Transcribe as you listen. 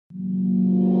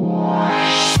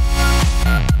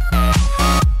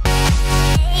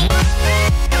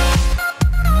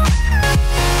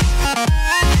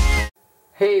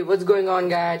what's going on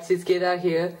guys, it's Kedar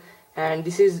here, and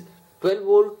this is 12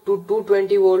 volt to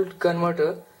 220 volt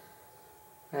converter.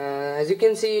 As you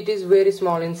can see, it is very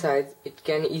small in size. It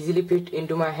can easily fit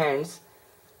into my hands.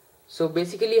 So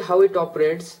basically how it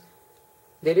operates,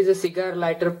 there is a cigar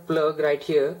lighter plug right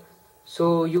here.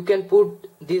 So you can put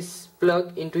this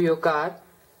plug into your car,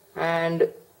 and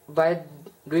by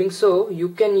doing so you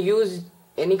can use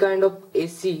any kind of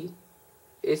AC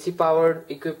powered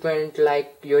equipment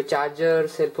like your charger,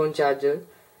 cell phone charger,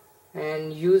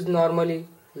 and use normally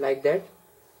like that.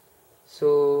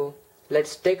 So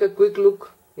let's take a quick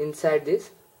look inside this.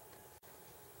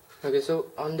 Okay, so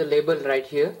on the label right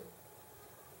here,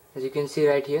 as you can see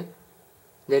right here,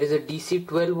 there is a DC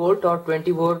 12 volt or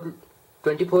 24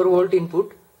 volt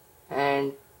input,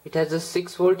 and it has a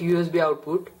 6 volt USB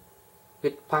output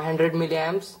with 500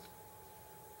 milliamps.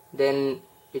 Then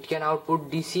it can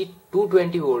output DC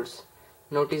 220 volts.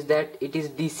 Notice that it is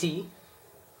DC,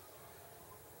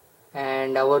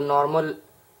 and our normal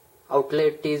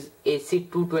outlet is AC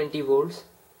 220 volts.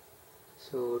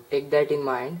 So take that in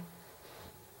mind.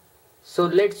 So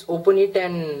let's open it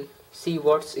and see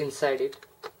what's inside it.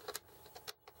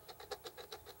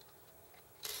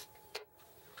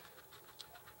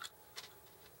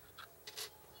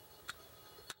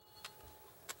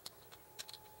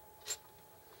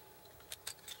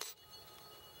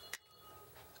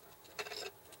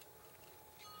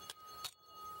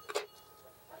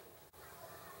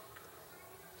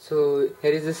 So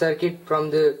here is the circuit from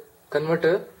the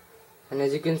converter, and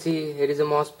as you can see, here is a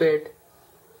MOSFET,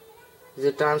 is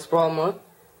a transformer,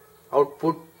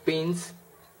 output pins.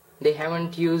 They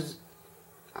haven't used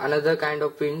another kind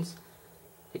of pins.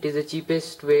 It is the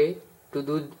cheapest way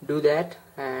to do that.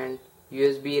 And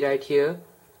USB right here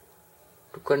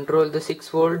to control the 6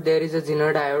 volt. There is a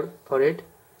Zener diode for it,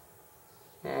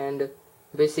 and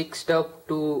basic stuff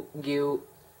to give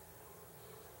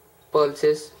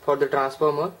pulses for the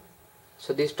transformer.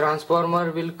 So this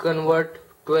transformer will convert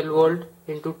 12 volt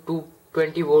into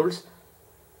 220 volts.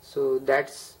 So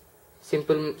that's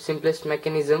simplest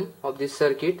mechanism of this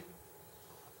circuit,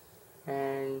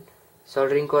 and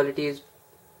soldering quality is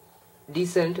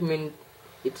decent. I mean,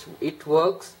 it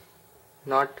works,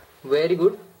 not very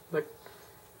good, but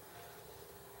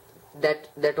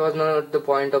that was not the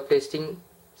point of testing.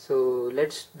 So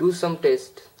let's do some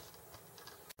test.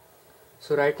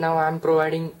 So right now I am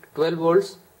providing 12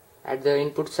 volts at the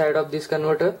input side of this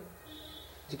converter.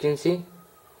 As you can see,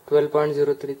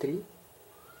 12.033,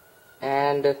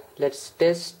 and let's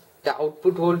test the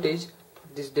output voltage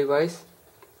of this device.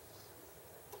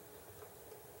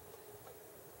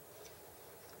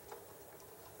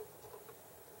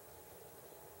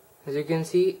 As you can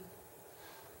see,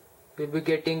 we'll be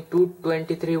getting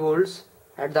 223 volts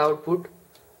at the output,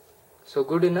 so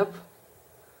good enough.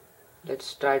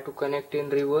 Let's try to connect in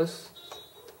reverse,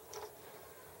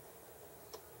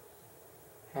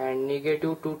 and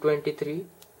negative 223,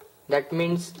 that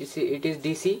means it is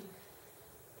DC.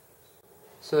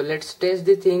 So let's test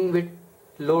the thing with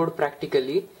load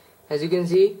practically. As you can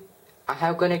see, I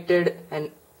have connected an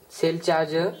cell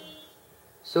charger.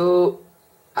 So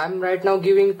I'm right now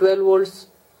giving 12 volts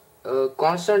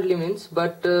constantly, means,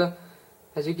 but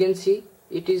as you can see,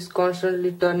 it is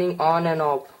constantly turning on and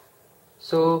off.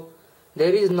 So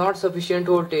there is not sufficient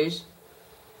voltage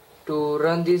to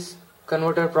run this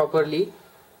converter properly.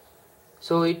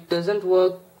 So it doesn't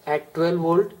work at 12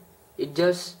 volt. It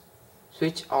just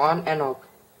switch on and off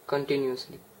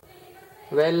continuously.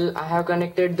 Well, I have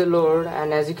connected the load,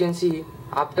 and as you can see,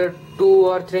 after 2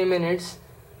 or 3 minutes,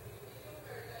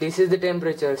 this is the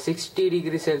temperature, 60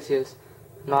 degrees Celsius.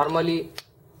 Normal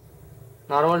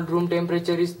room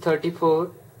temperature is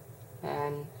 34,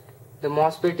 and the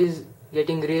MOSFET is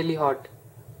getting really hot.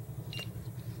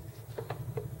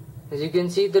 As you can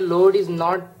see, the load is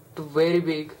not very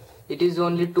big. It is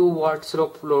only 2 watts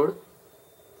of load.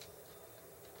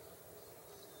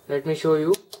 Let me show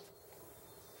you.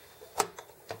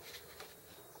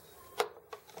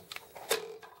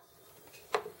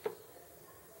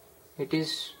 It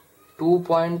is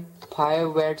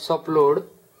 2.5 watts of load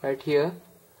right here.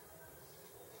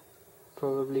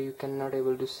 Probably you cannot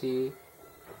able to see,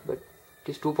 but it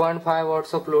is 2.5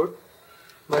 watts of load.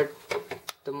 But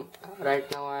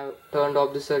right now I have turned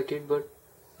off the circuit, but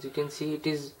as you can see, it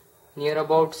is near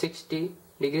about 60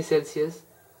 degrees Celsius.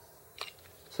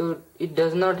 So it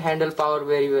does not handle power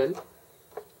very well.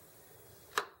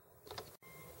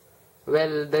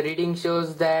 Well, the reading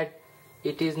shows that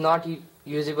it is not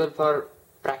usable for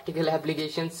practical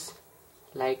applications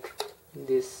like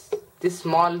this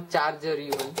small charger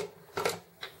even.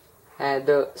 And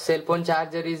the cell phone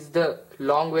charger is the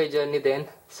long way journey then,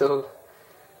 so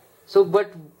So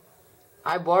but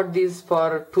I bought this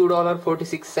for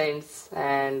 $2.46,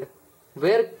 and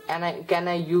where can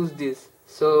I use this?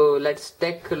 So let's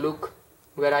take a look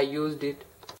where I used it.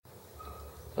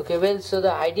 Okay, well, so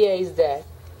the idea is that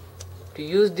to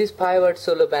use this 5 watt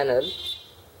solar panel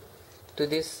to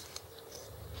this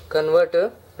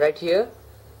converter right here,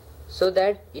 so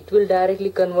that it will directly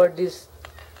convert this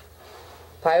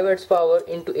 5 watts power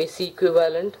into AC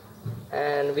equivalent,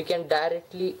 and we can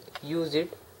directly use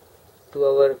it to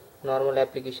our normal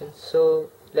applications. So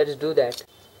let's do that.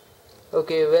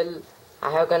 Okay, well,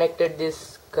 I have connected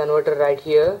this converter right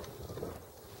here.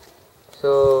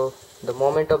 So the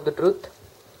moment of the truth,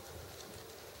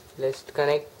 let's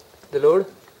connect the load,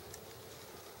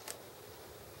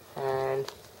 and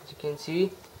as you can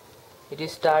see, it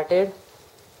is started.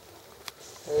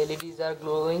 LEDs are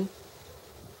glowing.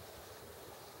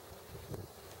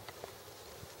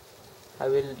 I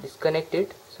will disconnect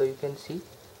it so you can see.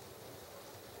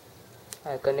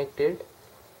 I connected.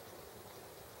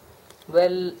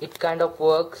 Well, it kind of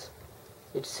works.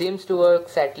 It seems to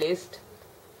work at least.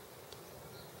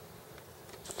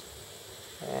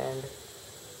 And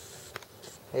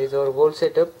here is our whole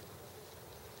setup.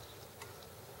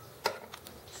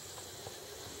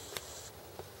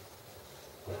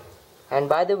 And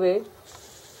by the way,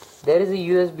 there is a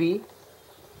USB,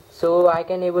 so I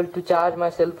can able to charge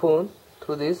my cell phone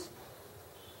through this.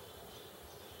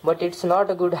 But it's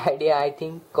not a good idea, I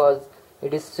think, because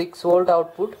it is 6 volt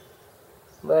output.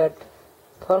 But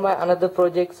for my another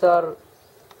projects or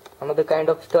another kind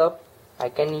of stuff, I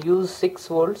can use 6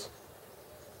 volts.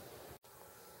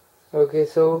 Okay,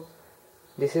 so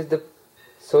this is the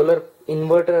solar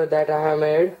inverter that I have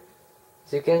made.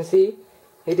 As you can see,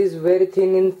 it is very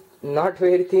thin, not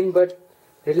very thin, but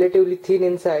relatively thin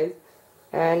in size,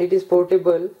 and it is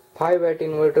portable 5 watt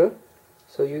inverter,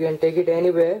 so you can take it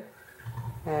anywhere.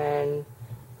 And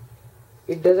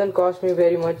it doesn't cost me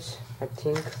very much. I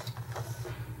think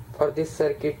for this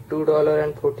circuit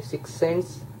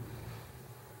 $2.46.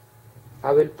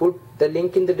 I will put the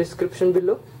link in the description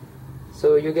below,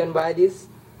 so you can buy this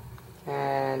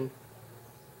and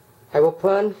have a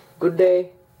fun. Good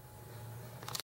day.